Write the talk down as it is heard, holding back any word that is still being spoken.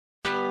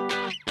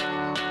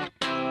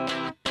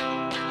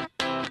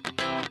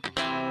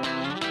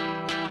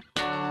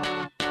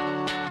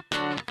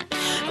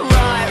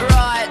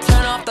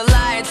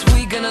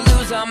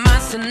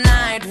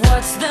tonight,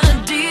 what's the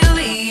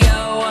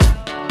dealio?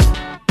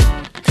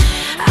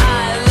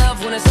 I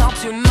love when it's all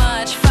too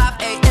much.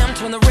 5 a.m.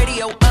 turn the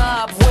radio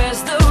up.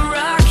 Where's the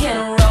rock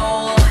and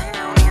roll?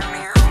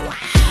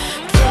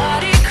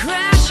 Party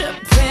crasher,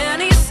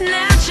 penny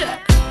snatcher,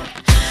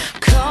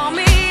 call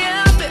me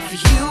up if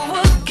you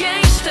a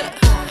gangster.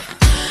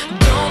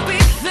 Don't be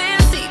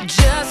fancy,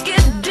 just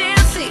get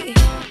dancy.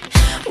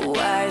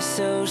 Why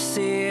so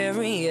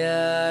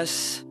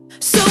serious?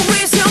 So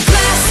raise your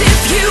glass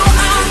if you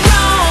are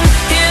wrong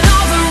in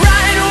all the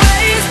right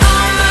ways.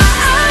 All my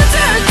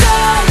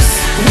underdogs,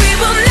 we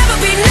will never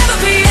be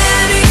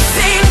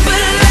anything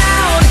but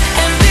loud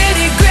and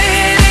bitty,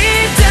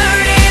 gritty,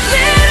 dirty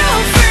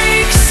little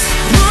freaks.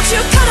 Won't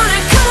you come on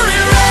and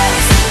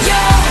raise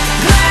your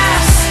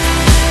glass?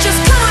 Just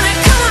come on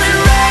and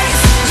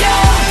raise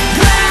your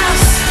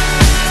glass.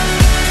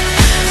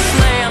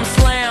 Slam,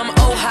 slam,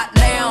 oh hot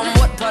damn,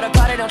 what part of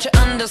party don't you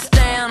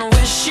understand?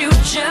 Wish you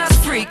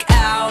just freak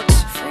out.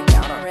 Freak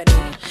out already.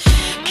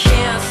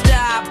 Can't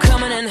stop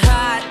coming in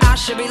hot. I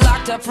should be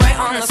locked up right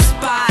on the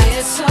spot.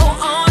 It's so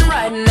on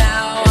right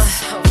now. It's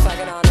so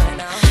fucking on right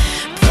now.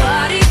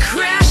 Party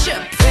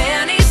crasher,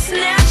 penny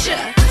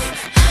snatcher,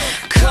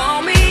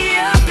 call me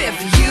up if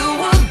you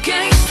a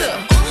gangster.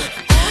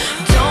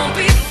 Don't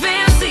be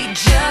fancy,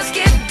 just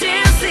get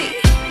dancy.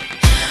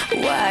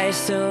 Why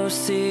so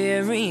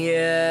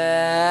serious?